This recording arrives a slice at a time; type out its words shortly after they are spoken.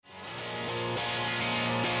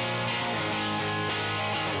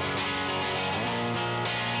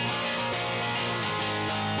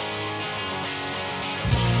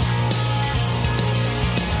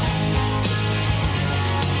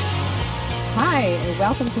Hi, and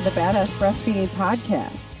welcome to the Badass Breastfeeding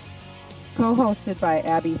Podcast, co-hosted by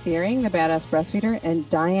Abby Fearing, the Badass Breastfeeder, and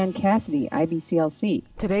Diane Cassidy, IBCLC.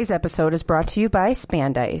 Today's episode is brought to you by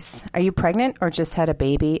Spandice. Are you pregnant or just had a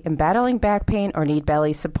baby and battling back pain or need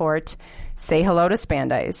belly support? Say hello to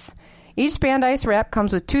Spandice. Each Spandice wrap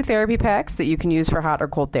comes with 2 therapy packs that you can use for hot or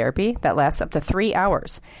cold therapy that lasts up to 3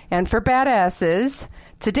 hours. And for badasses,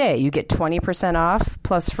 today you get 20% off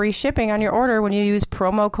plus free shipping on your order when you use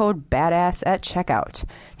promo code BADASS at checkout.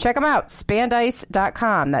 Check them out,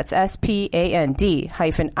 spandice.com. That's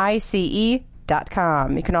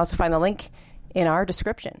SPAND-ICE.com. You can also find the link in our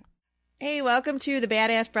description. Hey, welcome to the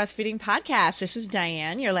Badass Breastfeeding Podcast. This is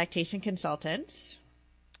Diane, your lactation consultant.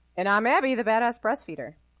 And I'm Abby, the Badass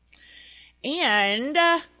Breastfeeder. And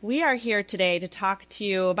we are here today to talk to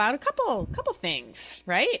you about a couple things,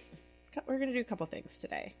 right? We're going to do a couple things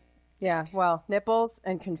today. Yeah, well, nipples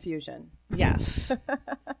and confusion. Yes.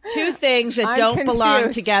 2 things that don't belong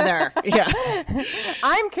together. Yeah.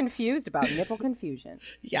 I'm confused about nipple confusion.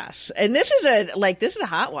 Yes. And this is a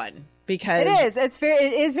hot one because it is.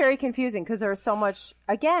 It is very confusing because there's so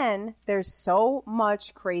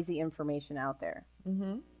much crazy information out there.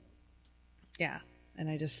 Mm-hmm. Yeah.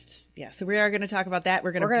 And so we are going to talk about that.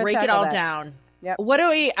 We're going to break it all down. Yep.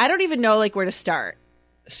 I don't even know where to start.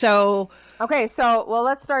 So. Okay. Well,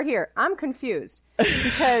 let's start here. I'm confused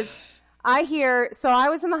because I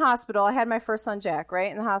was in the hospital. I had my first son, Jack, right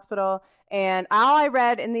in the hospital. And all I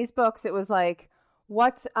read in these books, it was like,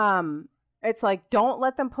 it's like, don't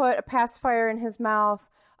let them put a pacifier in his mouth.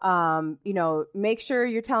 Make sure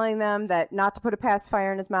you're telling them that not to put a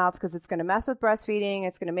pacifier in his mouth because it's going to mess with breastfeeding.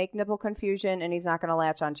 It's going to make nipple confusion and he's not going to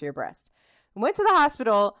latch onto your breast. I went to the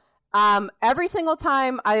hospital. Every single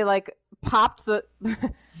time I popped the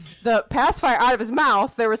pacifier out of his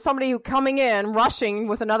mouth, there was somebody coming in, rushing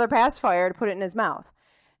with another pacifier to put it in his mouth.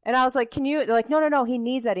 And I was like, they're like, no, he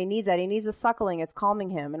needs that. He needs the suckling. It's calming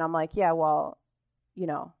him. And I'm like, yeah, well,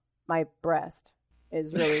 my breast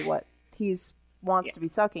is really what he's wants to be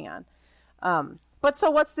sucking on. But so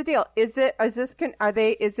what's the deal? Is nipple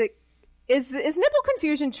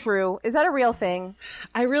confusion true? Is that a real thing?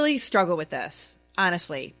 I really struggle with this,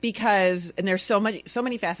 honestly, because, and there's so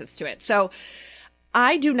many facets to it. So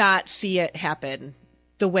I do not see it happen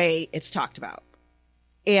the way it's talked about.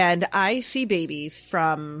 And I see babies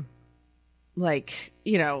from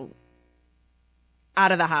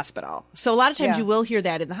out of the hospital. So a lot of times you will hear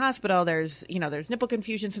that in the hospital. There's nipple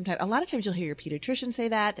confusion sometimes. A lot of times you'll hear your pediatrician say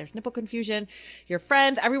that. There's nipple confusion. Your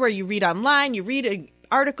friends, everywhere you read online, you read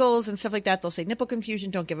articles and stuff like that, they'll say nipple confusion,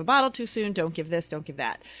 don't give a bottle too soon, don't give this, don't give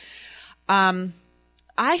that. I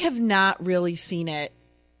have not really seen it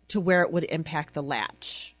to where it would impact the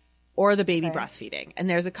latch or the baby breastfeeding. And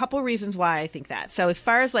there's a couple reasons why I think that. So as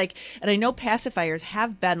far as and I know pacifiers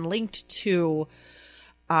have been linked to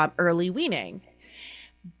early weaning.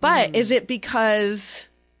 But is it because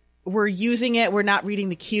we're using it, we're not reading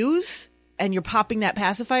the cues, and you're popping that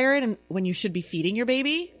pacifier in when you should be feeding your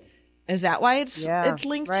baby? Is that why it's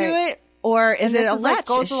linked to it? Or is it a latch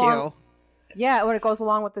issue? When it goes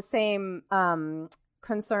along with the same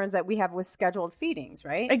concerns that we have with scheduled feedings,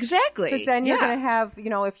 right? Exactly. Because then you're going to have,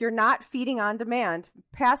 if you're not feeding on demand,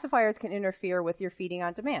 pacifiers can interfere with your feeding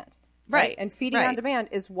on demand. Right. And feeding on demand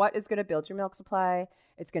is what is going to build your milk supply.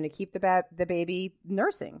 It's going to keep the baby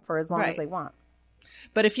nursing for as long as they want.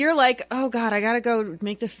 But if you're like, oh, God, I got to go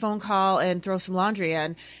make this phone call and throw some laundry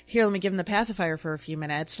in. Here, let me give him the pacifier for a few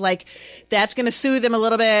minutes. That's going to soothe him a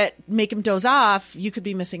little bit, make him doze off. You could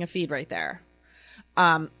be missing a feed right there.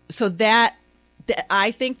 So that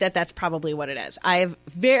I think that's probably what it is. I've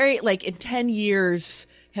in 10 years,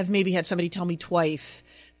 have maybe had somebody tell me twice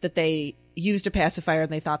that they used a pacifier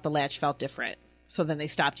and they thought the latch felt different. So then they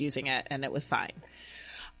stopped using it and it was fine.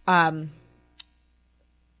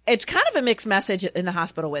 It's kind of a mixed message in the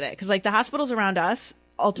hospital with it. Cause the hospitals around us,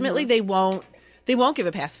 ultimately they won't give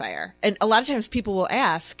a pacifier. And a lot of times people will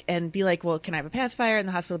ask and be like, well, can I have a pacifier? And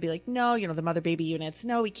the hospital will be like, no, the mother baby units.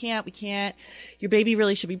 No, we can't. Your baby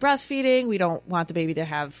really should be breastfeeding. We don't want the baby to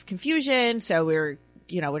have confusion. So we're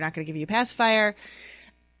not going to give you a pacifier.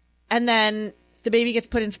 And then the baby gets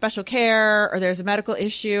put in special care or there's a medical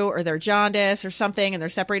issue or they're jaundice or something and they're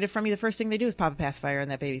separated from you. The first thing they do is pop a pacifier in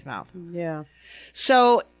that baby's mouth. Yeah.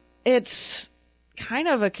 So it's kind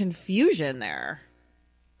of a confusion there.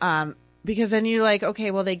 Because then you're like, okay,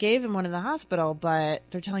 well, they gave him one in the hospital, but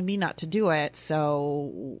they're telling me not to do it.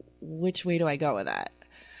 So which way do I go with that?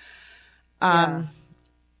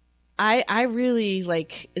 I really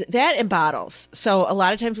like that in bottles. So a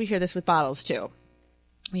lot of times we hear this with bottles too.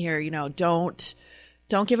 We hear, don't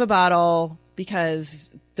give a bottle because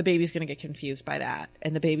the baby's going to get confused by that.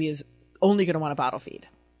 And the baby is only going to want a bottle feed.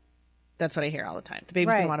 That's what I hear all the time. The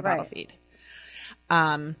baby's going to want a bottle feed.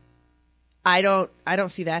 I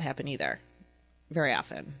don't see that happen either very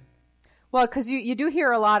often. Well, because you do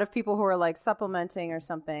hear a lot of people who are like supplementing or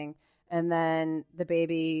something, and then the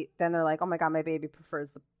baby, then they're like, oh my God, my baby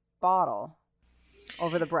prefers the bottle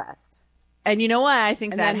over the breast. And you know why I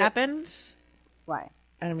think that happens? Why?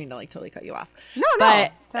 I don't mean to like totally cut you off. No.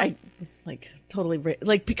 But I like totally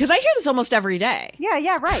like, because I hear this almost every day.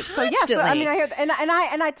 Yeah, right. So yeah, so I mean, I hear and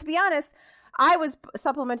I to be honest, I was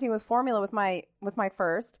supplementing with formula with my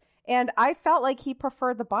first, and I felt like he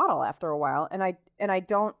preferred the bottle after a while, and I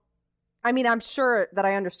don't. I mean, I'm sure that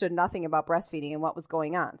I understood nothing about breastfeeding and what was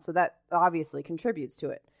going on, so that obviously contributes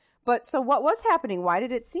to it. But so what was happening? Why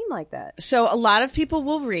did it seem like that? So a lot of people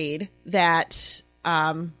will read that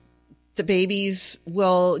the babies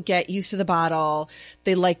will get used to the bottle.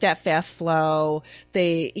 They like that fast flow.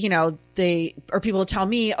 Or people will tell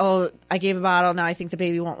me, oh, I gave a bottle. Now I think the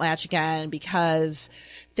baby won't latch again because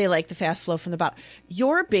they like the fast flow from the bottle.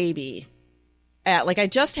 Your baby, I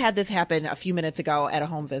just had this happen a few minutes ago at a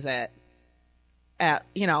home visit.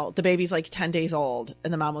 The baby's like 10 days old,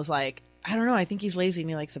 and the mom was like, I don't know, I think he's lazy and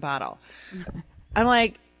he likes the bottle. I'm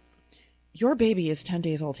like, your baby is 10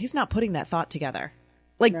 days old. He's not putting that thought together.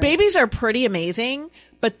 Like, right. Babies are pretty amazing,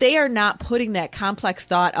 but they are not putting that complex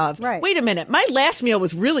thought of, wait a minute, my last meal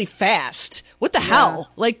was really fast. What the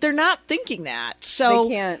hell? Like, they're not thinking that. So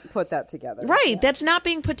they can't put that together. Right. Yeah. That's not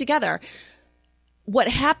being put together. What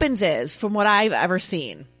happens is, from what I've ever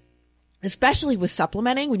seen, especially with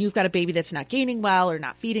supplementing, when you've got a baby that's not gaining well or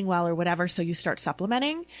not feeding well or whatever, so you start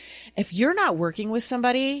supplementing. If you're not working with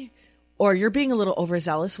somebody, or you're being a little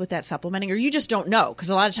overzealous with that supplementing, or you just don't know, because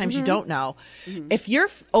a lot of times you don't know. If you're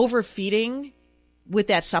overfeeding with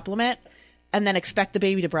that supplement and then expect the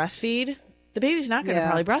baby to breastfeed, the baby's not going to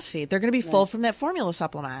probably breastfeed. They're going to be full from that formula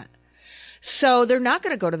supplement. So they're not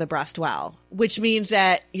going to go to the breast well, which means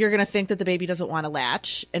that you're going to think that the baby doesn't want to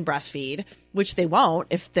latch and breastfeed, which they won't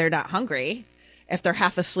if they're not hungry, if they're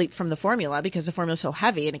half asleep from the formula, because the formula is so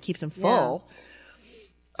heavy and it keeps them full.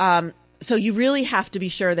 So you really have to be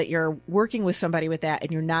sure that you're working with somebody with that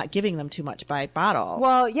and you're not giving them too much by bottle.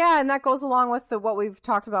 Well, yeah, and that goes along with what we've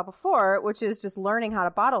talked about before, which is just learning how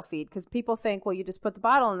to bottle feed, because people think, well, you just put the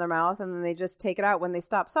bottle in their mouth and then they just take it out when they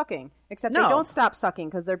stop sucking. Except they don't stop sucking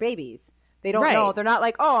because they're babies. They don't know. They're not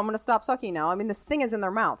like, oh, I'm going to stop sucking now. I mean, this thing is in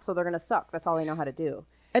their mouth, so they're going to suck. That's all they know how to do.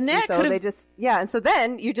 And that so they just, and so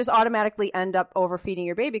then you just automatically end up overfeeding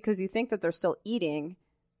your baby because you think that they're still eating,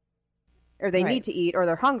 or they need to eat, or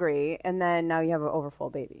they're hungry, and then now you have an overfull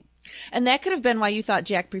baby. And that could have been why you thought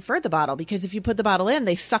Jack preferred the bottle, because if you put the bottle in,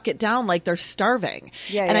 they suck it down like they're starving.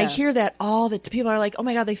 I hear that all the people are like, oh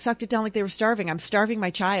my God, they sucked it down like they were starving. I'm starving my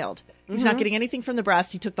child. He's not getting anything from the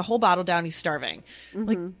breast. He took the whole bottle down. He's starving.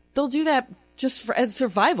 Like, they'll do that just as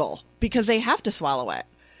survival because they have to swallow it.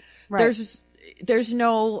 Right. There's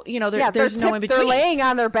no, there's no in between. They're laying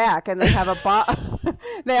on their back and they have a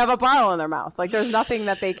they have a bottle in their mouth. Like, there's nothing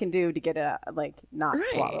that they can do to get it, not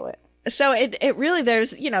swallow it. So it really, there's,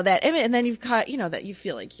 that, and then you've got, that you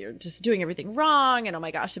feel like you're just doing everything wrong. And oh my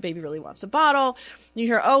gosh, the baby really wants the bottle. You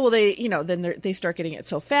hear, oh, well, they, then they start getting it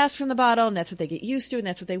so fast from the bottle, and that's what they get used to, and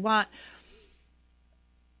that's what they want.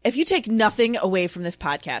 If you take nothing away from this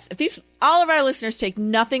podcast, all of our listeners take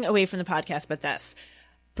nothing away from the podcast but this,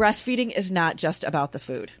 breastfeeding is not just about the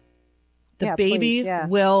food. The baby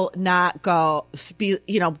will not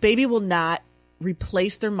baby will not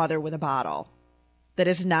replace their mother with a bottle. That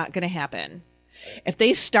is not going to happen. If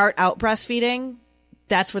they start out breastfeeding,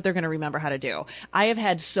 that's what they're going to remember how to do. I have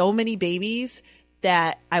had so many babies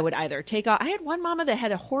that I would either take off. I had one mama that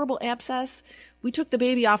had a horrible abscess. We took the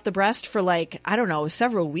baby off the breast for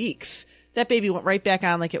several weeks. That baby went right back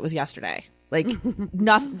on like it was yesterday. Like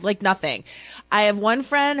nothing. I have one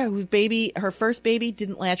friend whose her first baby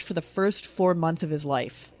didn't latch for the first 4 months of his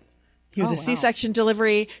life. He was a C-section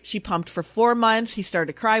delivery. She pumped for 4 months. He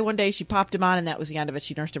started to cry one day. She popped him on, and that was the end of it.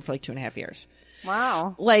 She nursed him for 2.5 years.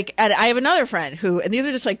 Wow. And I have another friend and these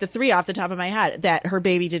are just the three off the top of my head, that her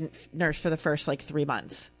baby didn't nurse for the first 3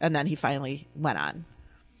 months, and then he finally went on.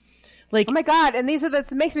 Oh my God. And this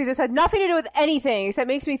had nothing to do with anything, except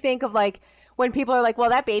makes me think of when people are like, well,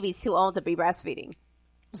 that baby's too old to be breastfeeding.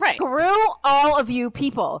 Right. Screw all of you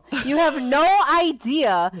people. You have no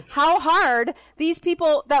idea how hard these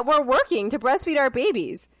people that were working to breastfeed our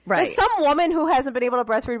babies. Right. Like some woman who hasn't been able to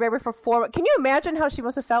breastfeed a baby for 4 months. Can you imagine how she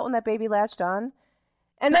must have felt when that baby latched on?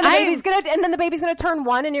 And then the baby's gonna turn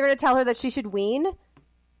 1, and you're gonna tell her that she should wean?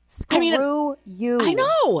 Screw you. I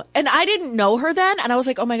know. And I didn't know her then, and I was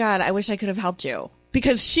like, oh my God, I wish I could have helped you.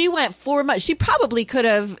 because she went 4 months. She probably could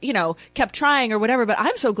have, kept trying or whatever, but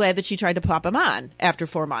I'm so glad that she tried to pop him on after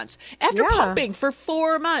 4 months. After pumping for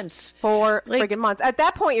 4 months. 4 friggin' months. At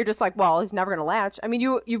that point, you're just like, well, he's never going to latch. I mean,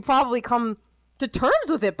 you probably come to terms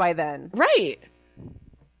with it by then. Right.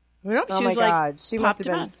 Oh my God. She must have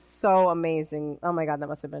been so amazing. Oh my God, that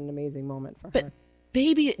must have been an amazing moment for her.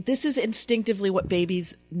 Baby, this is instinctively what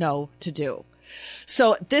babies know to do.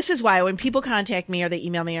 So this is why when people contact me or they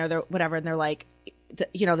email me or whatever, and they're like, the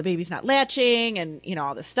baby's not latching and,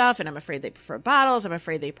 all this stuff, and I'm afraid they prefer bottles. I'm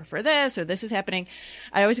afraid they prefer this or this is happening.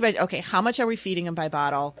 I always say, okay, how much are we feeding them by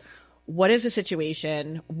bottle? What is the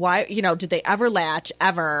situation? Why, did they ever latch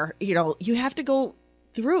ever? You have to go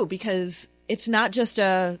through, because it's not just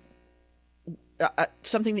something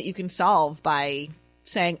that you can solve by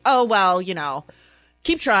saying, oh, well,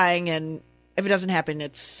 keep trying, and if it doesn't happen,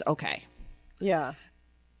 it's okay. Yeah.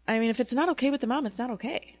 I mean, if it's not okay with the mom, it's not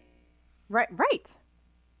okay. Right.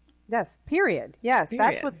 Yes. Period. Yes.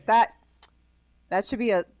 Period. That's that should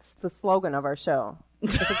be the slogan of our show.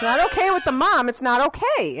 If it's not okay with the mom, it's not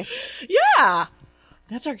okay. Yeah.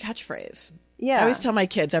 That's our catchphrase. Yeah. I always tell my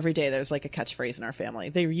kids every day there's like a catchphrase in our family.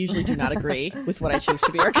 They usually do not agree with what I choose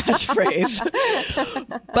to be our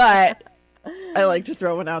catchphrase. But I like to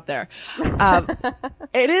throw one out there.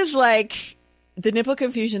 It is like the nipple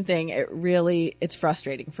confusion thing. It's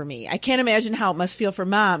frustrating for me. I can't imagine how it must feel for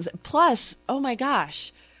moms. Plus, oh my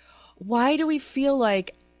gosh, why do we feel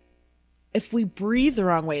like if we breathe the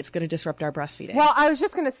wrong way, it's going to disrupt our breastfeeding? Well, I was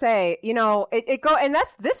just going to say,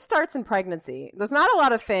 this starts in pregnancy. There's not a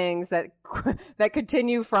lot of things that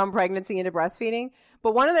continue from pregnancy into breastfeeding.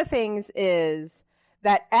 But one of the things is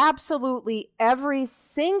that absolutely every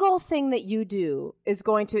single thing that you do is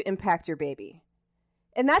going to impact your baby.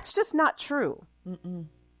 And that's just not true. Mm-mm.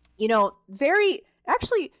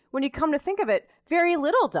 When you come to think of it, very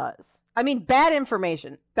little does. I mean, bad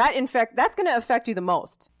information. That's going to affect you the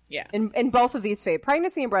most. Yeah. In both of these phases,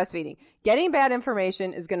 pregnancy and breastfeeding, getting bad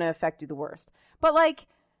information is going to affect you the worst. But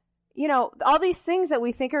all these things that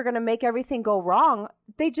we think are going to make everything go wrong,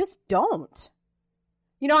 they just don't.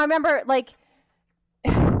 I remember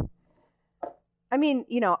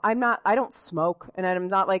I don't smoke, and I'm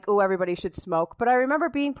not like, oh, everybody should smoke. But I remember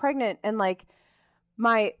being pregnant and my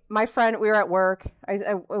friend, we were at work.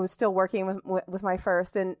 I was still working with my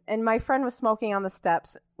first, and my friend was smoking on the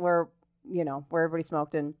steps where everybody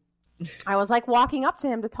smoked. And I was walking up to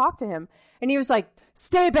him to talk to him, and he was like,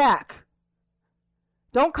 stay back.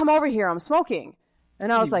 Don't come over here. I'm smoking.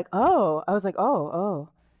 And I was like, oh.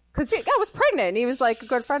 Because I was pregnant, and he was like a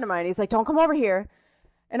good friend of mine. He's like, don't come over here.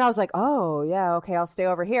 And I was like, oh, yeah, okay, I'll stay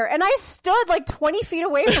over here. And I stood 20 feet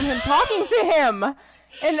away from him talking to him.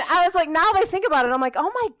 And I was like, now that I think about it, I'm like,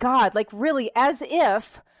 oh my God, really, as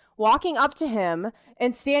if walking up to him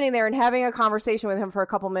and standing there and having a conversation with him for a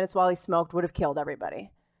couple minutes while he smoked would have killed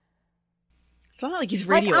everybody. It's not like he's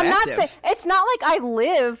radioactive. I'm not saying, it's not like I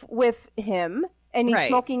live with him and he's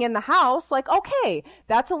smoking in the house. Okay,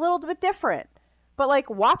 that's a little bit different. But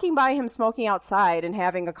walking by him smoking outside and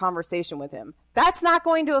having a conversation with him, that's not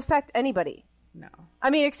going to affect anybody. No.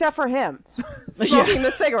 I mean, except for him smoking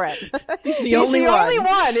the cigarette. He's the only one.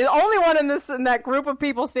 The only one in that group of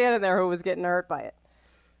people standing there who was getting hurt by it.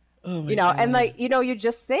 Oh my God. And you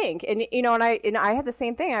just think, and I had the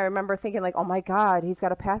same thing. I remember thinking oh my God, he's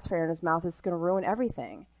got a pacifier in his mouth. This is going to ruin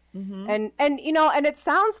everything. Mm-hmm. And and it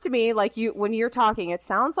sounds to me when you're talking, it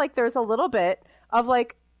sounds like there's a little bit of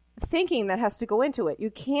thinking that has to go into it.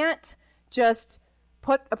 You can't just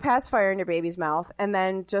put a pacifier in your baby's mouth and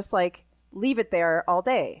then just leave it there all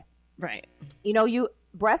day. Right.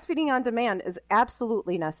 Breastfeeding on demand is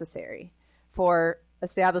absolutely necessary for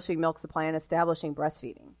establishing milk supply and establishing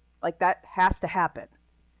breastfeeding. That has to happen.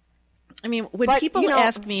 I mean, when people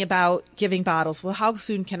ask me about giving bottles, well, how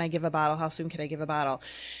soon can I give a bottle? How soon can I give a bottle?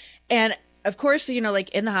 And of course, in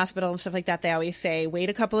the hospital and stuff like that, they always say, wait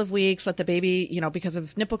a couple of weeks, let the baby, because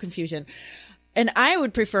of nipple confusion. And I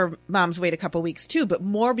would prefer moms wait a couple of weeks too, but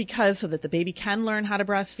more because so that the baby can learn how to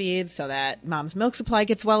breastfeed, so that mom's milk supply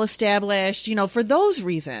gets well established, for those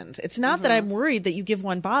reasons. It's not that I'm worried that you give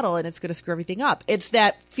one bottle and it's going to screw everything up. It's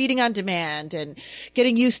that feeding on demand and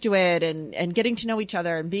getting used to it and getting to know each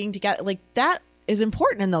other and being together. That is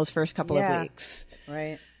important in those first couple of weeks.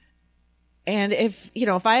 Right. And if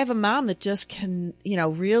I have a mom that just can,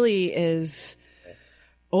 really is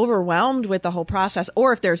overwhelmed with the whole process,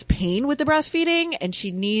 or if there's pain with the breastfeeding and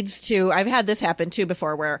she needs to, I've had this happen too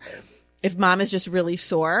before where if mom is just really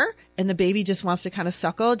sore and the baby just wants to kind of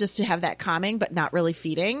suckle just to have that calming, but not really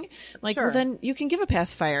feeding, like, Sure. well, then you can give a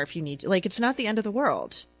pacifier if you need to. Like, it's not the end of the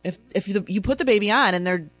world. If you put the baby on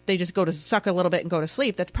and they just go to suck a little bit and go to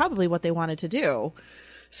sleep, that's probably what they wanted to do.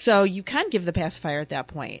 So you can give the pacifier at that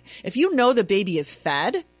point. If you know the baby is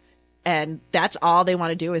fed and that's all they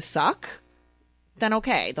want to do is suck, then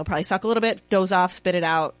okay. They'll probably suck a little bit, doze off, spit it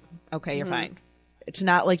out. Okay, you're fine. It's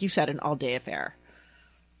not, like you said, an all-day affair.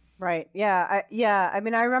 Right. Yeah. I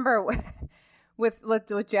mean, I remember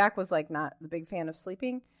with Jack was like not the big fan of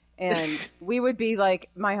sleeping. And we would be like,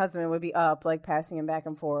 my husband would be up, like passing him back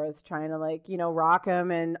and forth, trying to like, rock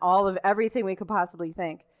him and all of everything we could possibly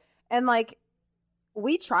think. And like,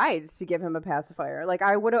 we tried to give him a pacifier. Like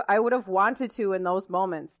I would have wanted to in those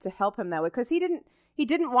moments to help him that way. Cause he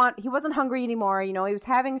wasn't hungry anymore. He was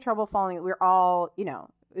having trouble falling. We were all,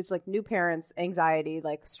 it's like new parents, anxiety,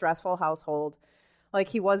 like stressful household. Like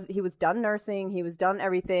he was done nursing. He was done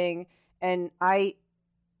everything. And I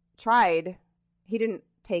tried. He didn't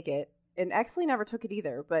take it. And Exley never took it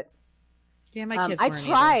either. But yeah, my kids I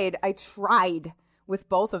tried with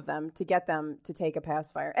both of them to get them to take a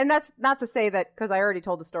pacifier. And that's not to say that, because I already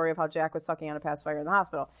told the story of how Jack was sucking on a pacifier in the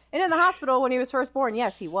hospital. And in the hospital when he was first born,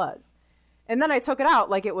 yes, he was. And then I took it out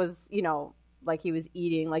like it was, like he was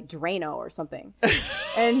eating like Drano or something.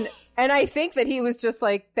 And I think that he was just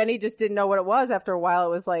like, then he just didn't know what it was. After a while, it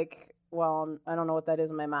was like, well, I don't know what that is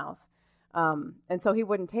in my mouth. And so he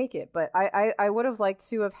wouldn't take it. But I would have liked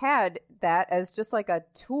to have had that as just like a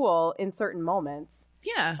tool in certain moments.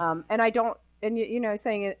 Yeah. And I don't, and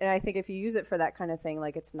saying it, and I think if you use it for that kind of thing,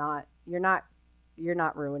 like it's not, you're not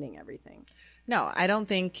ruining everything. No, I don't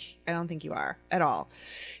think you are at all.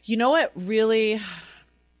 You know what really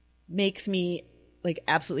makes me like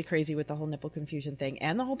absolutely crazy with the whole nipple confusion thing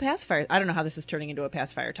and the whole pacifier. I don't know how this is turning into a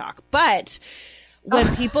pacifier talk, but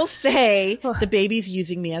when people say the baby's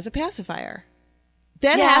using me as a pacifier,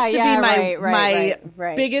 that has to be my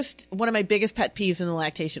biggest, one of my biggest pet peeves in the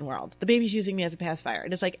lactation world. The baby's using me as a pacifier.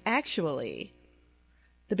 And it's like, actually,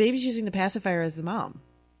 the baby's using the pacifier as the mom.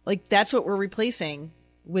 Like, that's what we're replacing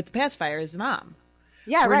with the pacifier is the mom.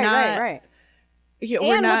 Yeah, right. Yeah,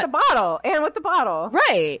 with the bottle.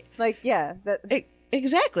 Right. Like, yeah.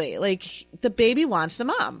 Exactly. Like, the baby wants the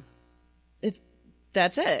mom.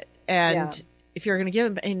 That's it. And if you're going to give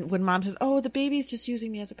him, and when mom says, oh, the baby's just using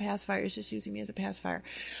me as a pacifier, it's just using me as a pacifier.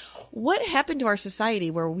 What happened to our society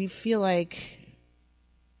where we feel like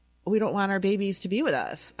we don't want our babies to be with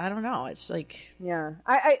us? I don't know. It's like, yeah.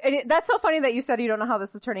 That's so funny that you said you don't know how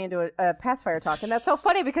this is turning into a pacifier talk. And that's so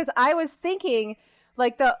funny because I was thinking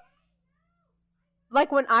like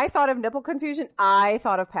when I thought of nipple confusion, I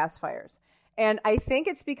thought of pacifiers. And I think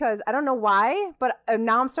it's because, I don't know why, but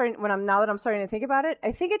now that I'm starting to think about it,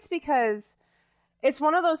 I think it's because it's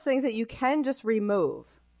one of those things that you can just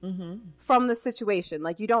remove from the situation.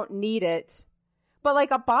 Like you don't need it. But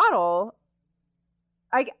like a bottle,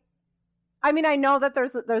 I mean, I know that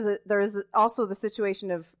there is also the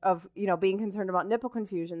situation of being concerned about nipple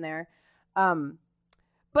confusion there.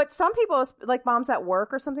 But some people, like moms at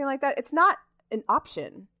work or something like that, it's not an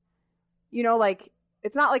option. Like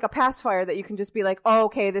it's not like a pacifier that you can just be like, oh,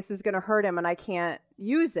 okay, this is going to hurt him and I can't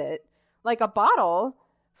use it. Like a bottle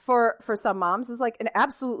for some moms is like an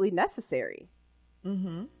absolutely necessary.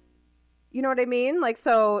 Mm-hmm. You know what I mean? Like,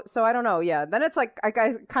 so I don't know. Yeah. Then it's like, I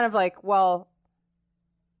kind of like, well,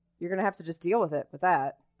 you're going to have to just deal with it with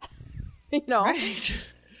that, Right.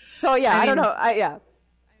 So yeah, I don't know. I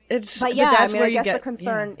guess the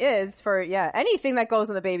concern yeah. is for, anything that goes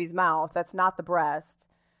in the baby's mouth, that's not the breast.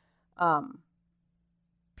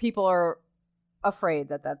 People are afraid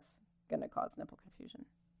that that's going to cause nipple confusion.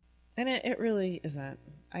 And it really isn't.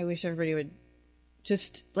 I wish everybody would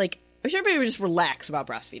just relax about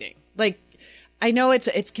breastfeeding. Like, I know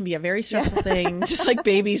it can be a very stressful thing, just like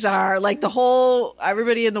babies are. Like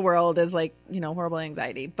everybody in the world is like, horrible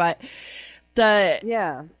anxiety. But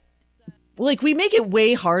we make it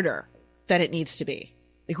way harder than it needs to be.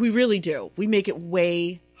 Like we really do. We make it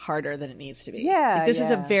way harder than it needs to be. Yeah. Like, this is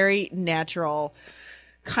a very natural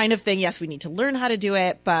kind of thing. Yes, we need to learn how to do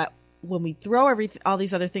it, but when we throw all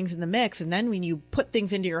these other things in the mix, and then when you put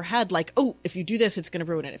things into your head like, oh, if you do this, it's going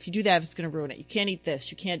to ruin it. If you do that, it's going to ruin it. You can't eat this.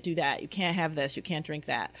 You can't do that. You can't have this. You can't drink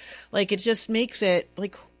that. Like, it just makes it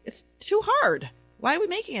like it's too hard. Why are we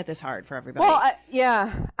making it this hard for everybody? Well,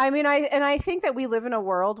 I mean, I think that we live in a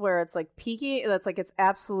world where it's like peaky. That's like it's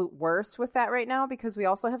absolute worst with that right now because we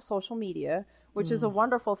also have social media, which is a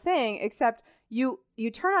wonderful thing. Except you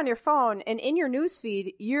turn on your phone and in your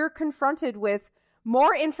newsfeed, you're confronted with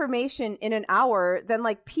more information in an hour than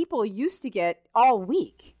like people used to get all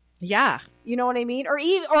week. Yeah. You know what I mean? Or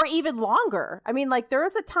even longer. I mean, like, there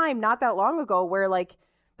was a time not that long ago where, like,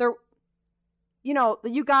 there, you know,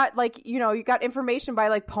 you got information by,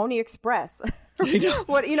 like, Pony Express.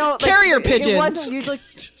 What, you know, like, carrier pigeons. It wasn't usually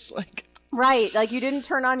just like, right. Like, you didn't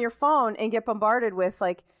turn on your phone and get bombarded with,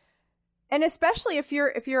 like, and especially if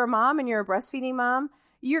you're a mom and you're a breastfeeding mom,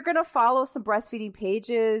 you're going to follow some breastfeeding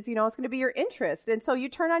pages. You know, it's going to be your interest. And so you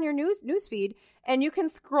turn on your news feed and you can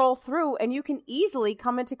scroll through and you can easily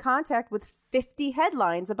come into contact with 50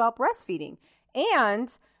 headlines about breastfeeding. And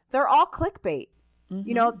they're all clickbait,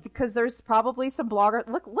 you know, because there's probably some blogger.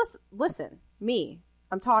 Look, listen, me,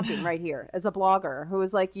 I'm talking right here as a blogger who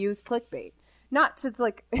is like, use clickbait. Not to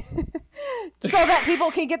like, so that people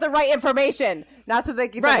can get the right information, not so they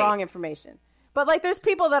get the wrong information. But like, there's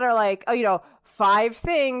people that are like, oh, you know, 5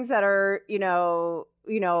 things that are, you know,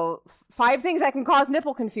 5 things that can cause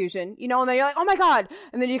nipple confusion, you know, and then you're like, oh my God.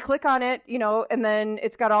 And then you click on it, you know, and then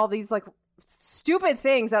it's got all these like stupid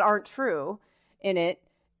things that aren't true in it.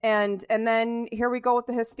 And then here we go with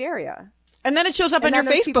the hysteria. And then it shows up on your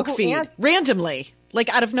Facebook feed randomly, like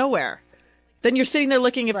out of nowhere. Then you're sitting there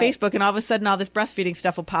looking at Facebook and all of a sudden all this breastfeeding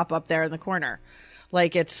stuff will pop up there in the corner.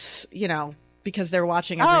 Like it's, you know, because they're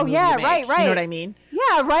watching every movie you make. Right. You know what I mean?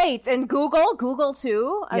 Yeah, right. And Google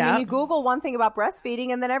too. I mean, you Google one thing about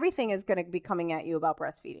breastfeeding and then everything is going to be coming at you about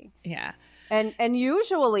breastfeeding. Yeah. And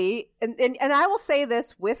usually, and I will say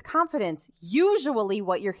this with confidence, usually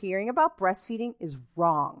what you're hearing about breastfeeding is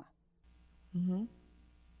wrong. Mm-hmm.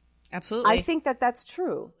 Absolutely. I think that's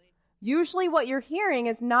true. Usually what you're hearing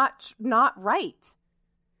is not right.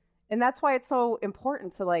 And that's why it's so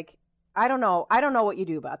important to like, I don't know what you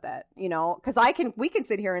do about that, you know, because we can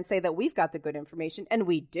sit here and say that we've got the good information and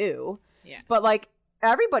we do. Yeah. But like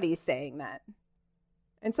everybody's saying that.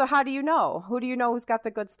 And so how do you know? Who do you know who's got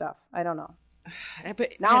the good stuff? I don't know.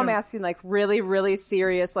 But now I'm asking like really, really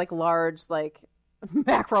serious, like large, like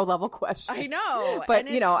macro level questions. I know. But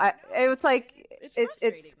you know, it's like,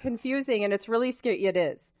 it's confusing and it's really scary. It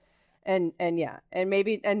is. And yeah. And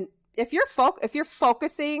maybe, and if you're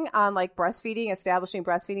focusing on like breastfeeding, establishing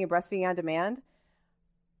breastfeeding and breastfeeding on demand,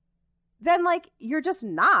 then like you're just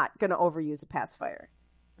not going to overuse a pacifier.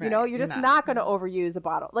 Right. You know, you're just not going to overuse a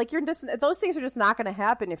bottle. Like you're just, those things are just not going to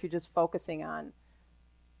happen if you're just focusing on,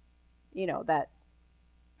 you know, that.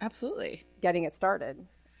 Absolutely. Getting it started.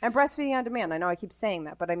 And breastfeeding on demand. I know I keep saying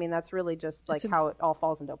that, but I mean, that's really just like how it all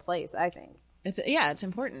falls into place, I think. It's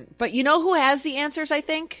important. But you know who has the answers, I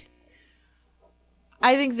think?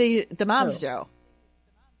 I think the moms do.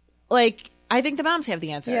 Like, I think the moms have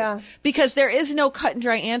the answers. Yeah. Because there is no cut and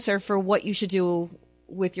dry answer for what you should do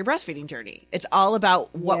with your breastfeeding journey. It's all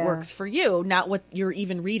about what works for you, not what you're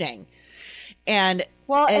even reading. And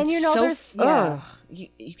and you know, there's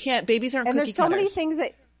you can't. Babies aren't. And cookie there's so cutters. many things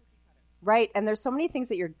that. Right, and there's so many things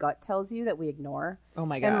that your gut tells you that we ignore. Oh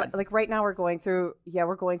my God! And like right now, we're going through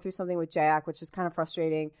something with Jack, which is kind of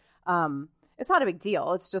frustrating. It's not a big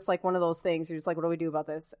deal. It's just like one of those things. You're just like, what do we do about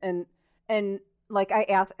this? And like I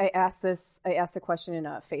asked a question in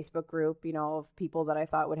a Facebook group, you know, of people that I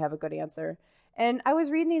thought would have a good answer. And I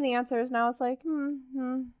was reading the answers, and I was like,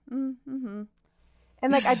 and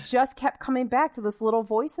like I just kept coming back to this little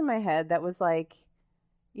voice in my head that was like,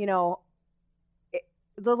 you know,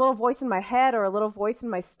 the little voice in my head or a little voice in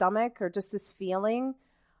my stomach or just this feeling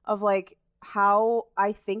of like how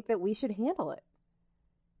I think that we should handle it.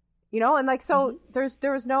 You know, and like, so there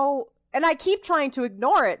was no, and I keep trying to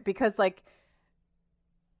ignore it because like,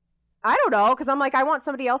 I don't know, because I'm like, I want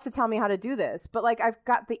somebody else to tell me how to do this. But like, I've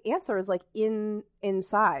got the answers like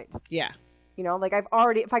inside. Yeah. You know, like I've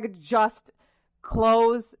already, if I could just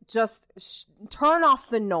turn off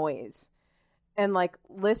the noise and like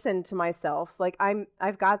listen to myself, like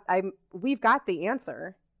we've got the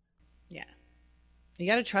answer. Yeah. You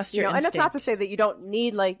got to trust your instinct. And it's not to say that you don't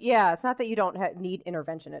need it's not that you don't need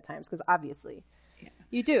intervention at times, because obviously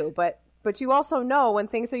you do, but you also know when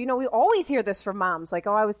things are, you know, we always hear this from moms, like,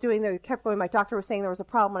 oh, I was doing that, kept going, my doctor was saying there was a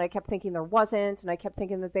problem, and I kept thinking there wasn't, and I kept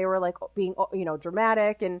thinking that they were like being, you know,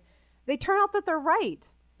 dramatic, and they turn out that they're right.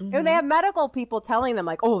 Mm-hmm. And they have medical people telling them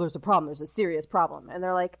like, oh, there's a problem, there's a serious problem, and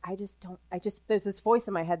they're like, there's this voice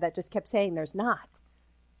in my head that just kept saying there's not.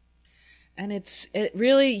 And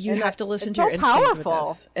you have to listen to your instinct. It's so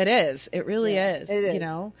powerful. It is. It really is. It is. You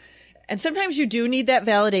know, and sometimes you do need that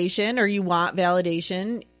validation, or you want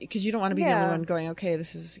validation, because you don't want to be the only one going, okay,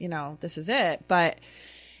 this is it. But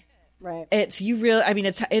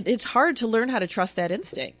it's hard to learn how to trust that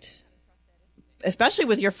instinct, especially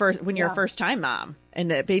with you're a first time mom and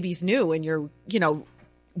the baby's new and you're, you know,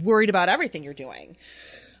 worried about everything you're doing.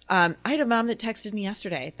 I had a mom that texted me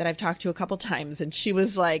yesterday that I've talked to a couple times, and she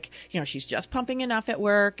was like, she's just pumping enough at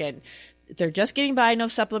work, and they're just getting by, no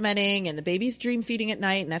supplementing, and the baby's dream feeding at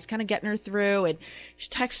night, and that's kind of getting her through. And she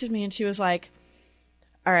texted me, and she was like,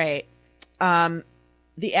 all right,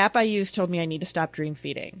 the app I use told me I need to stop dream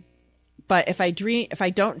feeding. But if I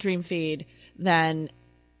don't dream feed, then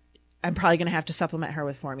I'm probably going to have to supplement her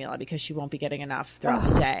with formula because she won't be getting enough throughout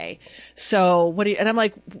the day. So what do you, and I'm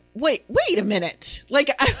like, wait a minute. Like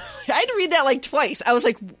I had to read that like twice. I was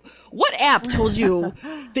like, what app told you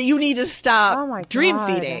that you need to stop dream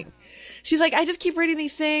feeding? She's like, I just keep reading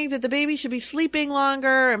these things that the baby should be sleeping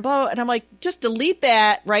longer and blah. And I'm like, just delete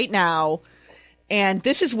that right now. And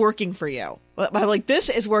this is working for you. I'm like, this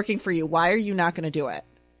is working for you. Why are you not going to do it?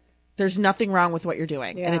 There's nothing wrong with what you're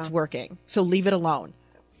doing and it's working. So leave it alone.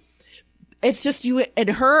 It's just you and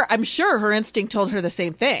her. I'm sure her instinct told her the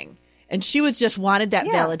same thing. And she was just wanted that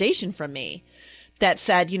validation from me that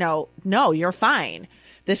said, no, you're fine.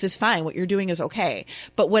 This is fine. What you're doing is okay.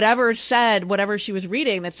 But whatever she was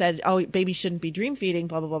reading that said, oh, baby shouldn't be dream feeding,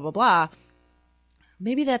 blah, blah, blah, blah, blah.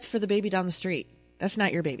 Maybe that's for the baby down the street. That's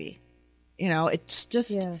not your baby. It's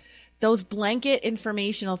just those blanket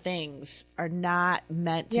informational things are not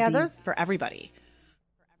meant to be for everybody.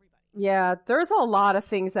 Yeah, there's a lot of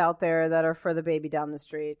things out there that are for the baby down the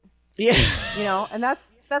street. Yeah. And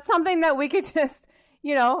that's something that we could just,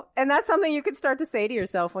 and that's something you could start to say to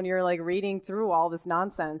yourself when you're like reading through all this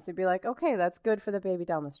nonsense. You'd be like, okay, that's good for the baby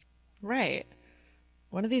down the street. Right.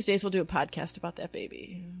 One of these days we'll do a podcast about that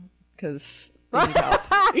baby because they need help.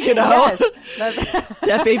 Yes.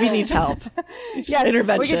 That baby needs help. Yeah,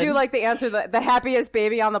 intervention. We could do like the answer, the happiest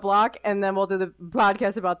baby on the block, and then we'll do the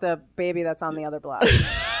podcast about the baby that's on the other block.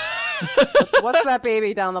 What's that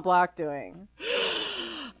baby down the block doing?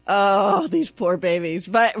 Oh, these poor babies.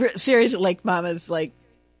 But seriously, like mamas, like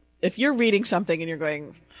if you're reading something and you're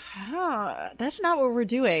going, that's not what we're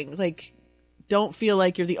doing. Like, don't feel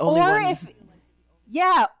like you're the only one.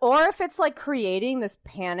 Or if it's like creating this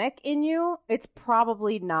panic in you, it's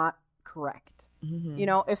probably not correct.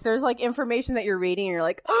 Mm-hmm. If there's like information that you're reading and you're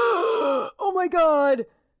like, oh my God,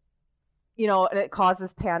 and it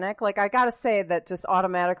causes panic. Like, I got to say that just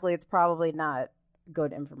automatically it's probably not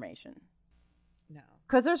good information. No.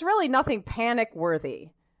 Because there's really nothing panic worthy.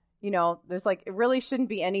 There's like, it really shouldn't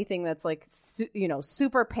be anything that's like,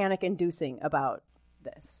 super panic inducing about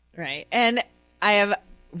this. Right. And I have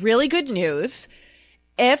really good news.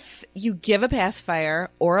 If you give a pacifier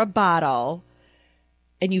or a bottle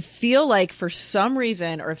and you feel like for some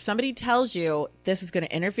reason, or if somebody tells you this is going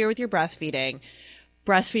to interfere with your breastfeeding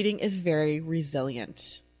is very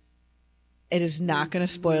resilient. It is not going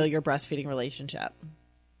to spoil your breastfeeding relationship.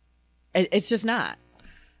 It's just not.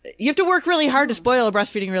 You have to work really hard to spoil a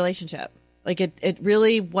breastfeeding relationship. Like it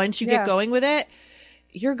really, once you get going with it,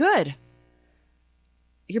 you're good.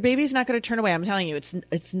 Your baby's not going to turn away. I'm telling you,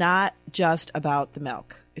 it's not just about the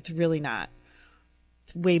milk. It's really not.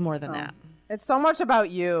 It's way more than that. It's so much about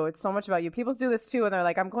you. It's so much about you. People do this too, and they're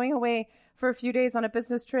like, I'm going away for a few days on a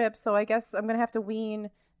business trip, so I guess I'm going to have to wean.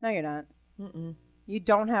 No, you're not. Mm-mm. You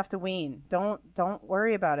don't have to wean. Don't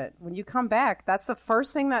worry about it. When you come back, that's the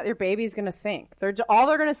first thing that your baby's going to think. All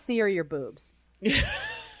they're going to see are your boobs.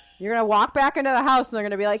 You're going to walk back into the house, and they're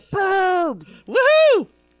going to be like, boobs! Woohoo!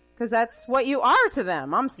 Because that's what you are to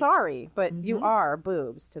them. I'm sorry, but you are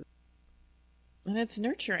boobs to them. And it's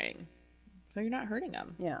nurturing. So you're not hurting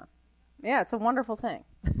them. Yeah. Yeah, it's a wonderful thing.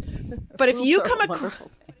 But if you come across...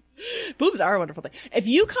 Boobs are a wonderful thing. If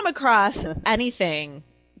you come across anything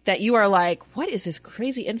that you are like, what is this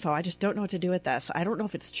crazy info? I just don't know what to do with this. I don't know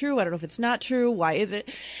if it's true. I don't know if it's not true. Why is it?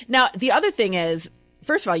 Now, the other thing is,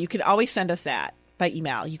 first of all, you can always send us that by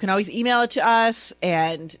email. You can always email it to us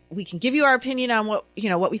and we can give you our opinion on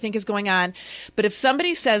what we think is going on. But if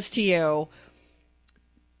somebody says to you,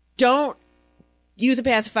 don't use a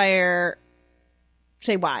pacifier,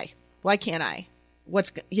 say why? Why can't I?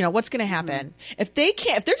 What's going to happen? If they're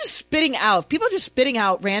just spitting out, if people are just spitting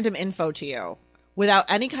out random info to you without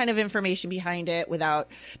any kind of information behind it, without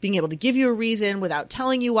being able to give you a reason, without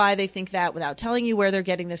telling you why they think that, without telling you where they're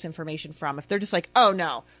getting this information from, if they're just like, oh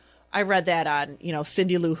no, I read that on,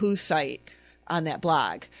 Cindy Lou Who's site on that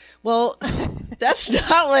blog. Well, that's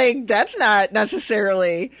not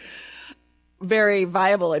necessarily very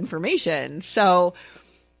viable information. So,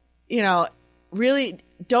 really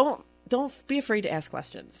don't be afraid to ask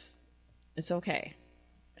questions. It's okay.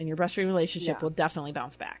 And your breastfeeding relationship will definitely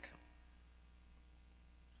bounce back.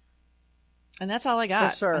 And that's all I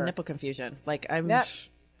got on nipple confusion. Like, I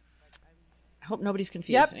hope nobody's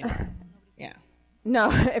confused anymore. Yeah.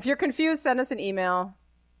 No, if you're confused, send us an email.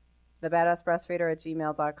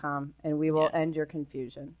 thebadassbreastfeeder@gmail.com, and we will end your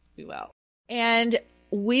confusion. We will. And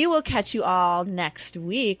we will catch you all next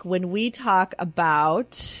week when we talk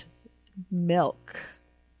about milk.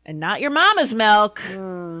 And not your mama's milk.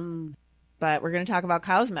 But we're going to talk about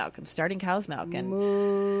cow's milk and starting cow's milk. And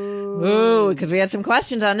because we had some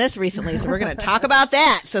questions on this recently, so we're going to talk about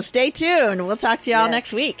that. So stay tuned. We'll talk to you all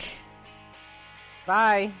next week.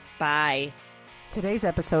 Bye. Bye. Today's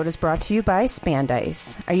episode is brought to you by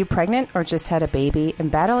Spandice. Are you pregnant or just had a baby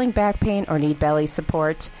and battling back pain or need belly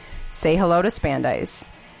support? Say hello to Spandice.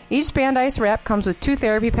 Each Spandice wrap comes with 2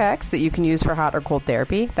 therapy packs that you can use for hot or cold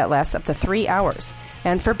therapy that lasts up to 3 hours.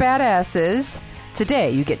 And for badasses, today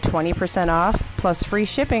you get 20% off plus free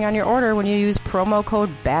shipping on your order when you use promo code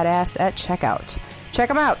BADASS at checkout. Check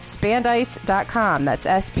them out, spandice.com. That's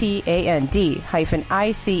SPAND-ICE.com.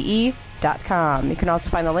 You can also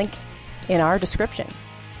find the link in our description.